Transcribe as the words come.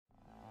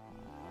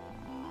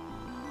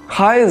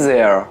Hi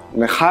there,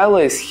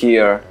 Mikhailo is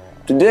here.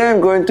 Today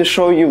I'm going to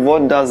show you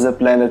what does the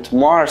planet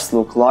Mars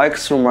look like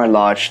through my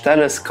large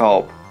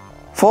telescope.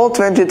 Fall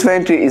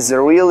 2020 is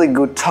a really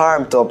good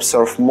time to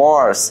observe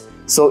Mars,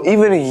 so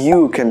even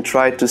you can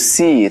try to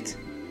see it.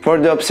 For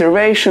the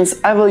observations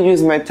I will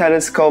use my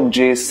telescope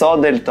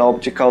GSO Delta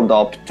Optical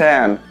DOB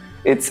 10.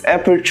 Its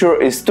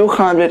aperture is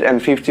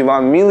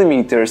 251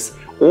 mm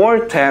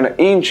or 10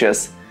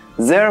 inches,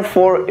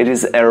 therefore it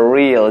is a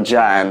real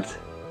giant.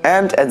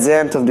 And at the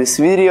end of this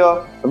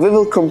video, we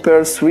will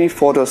compare 3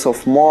 photos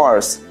of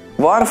Mars.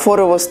 One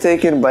photo was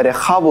taken by the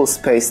Hubble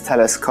Space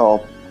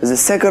Telescope, the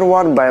second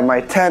one by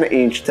my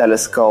 10-inch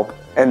telescope,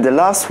 and the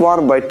last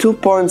one by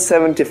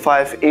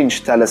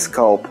 2.75-inch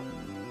telescope.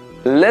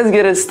 Let's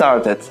get it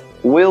started.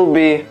 Will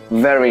be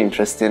very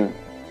interesting.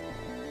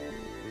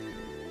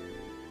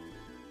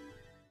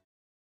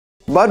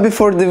 But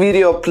before the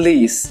video,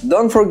 please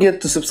don't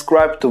forget to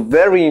subscribe to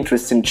very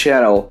interesting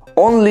channel.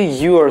 Only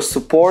your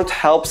support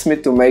helps me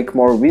to make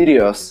more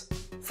videos.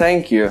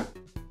 Thank you.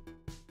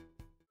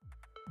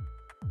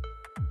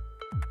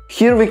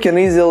 Here we can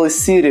easily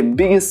see the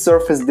biggest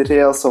surface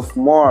details of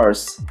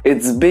Mars.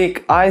 Its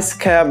big ice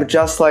cap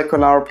just like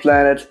on our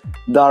planet,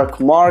 dark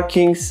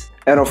markings,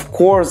 and of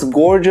course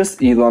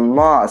gorgeous Elon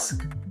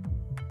Musk.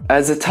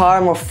 At the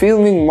time of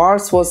filming,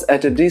 Mars was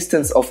at a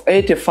distance of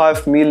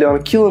 85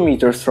 million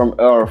kilometers from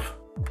Earth.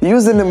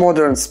 Using a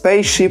modern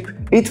spaceship,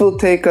 it will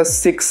take us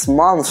 6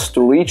 months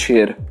to reach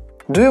it.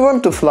 Do you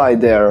want to fly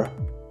there?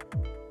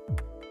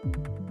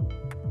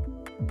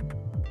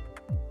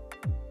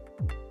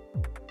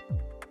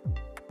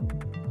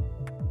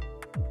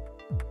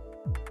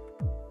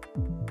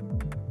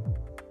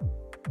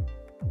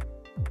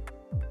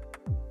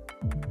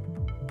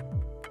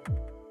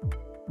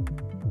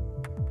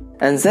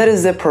 And that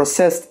is the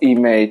processed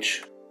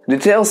image.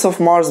 Details of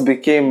Mars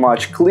became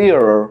much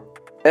clearer.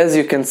 As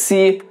you can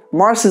see,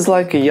 Mars is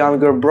like a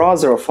younger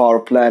brother of our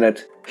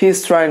planet. He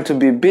is trying to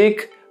be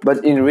big,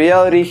 but in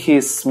reality he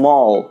is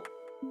small.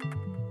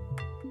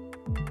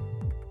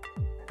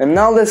 And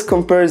now let's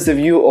compare the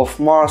view of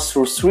Mars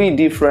through 3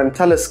 different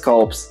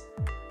telescopes.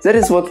 That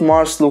is what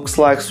Mars looks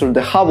like through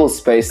the Hubble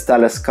Space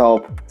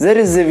Telescope. That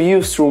is the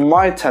view through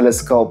my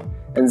telescope,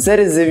 and that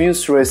is the view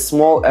through a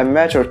small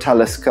amateur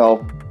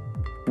telescope.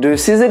 Do you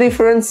see the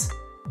difference?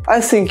 I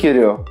think you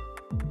do.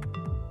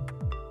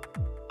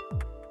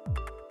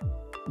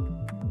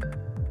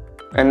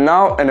 And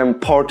now an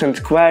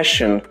important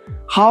question.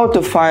 How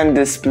to find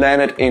this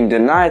planet in the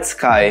night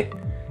sky?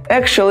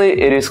 Actually,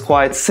 it is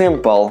quite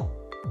simple.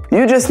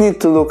 You just need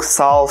to look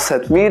south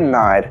at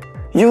midnight.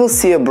 You will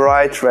see a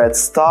bright red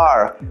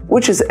star,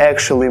 which is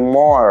actually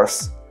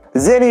Mars.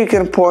 Then you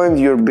can point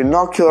your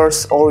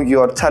binoculars or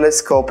your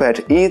telescope at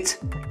it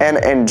and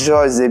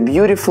enjoy the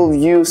beautiful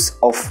views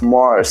of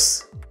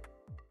Mars.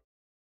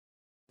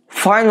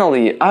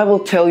 Finally, I will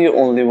tell you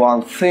only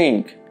one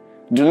thing.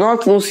 Do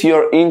not lose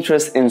your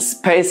interest in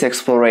space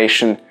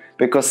exploration,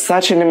 because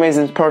such an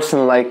amazing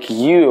person like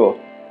you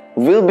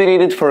will be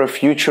needed for a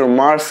future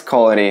Mars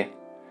colony.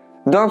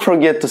 Don't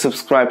forget to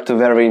subscribe to a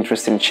very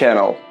interesting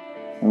channel.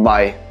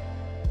 Bye.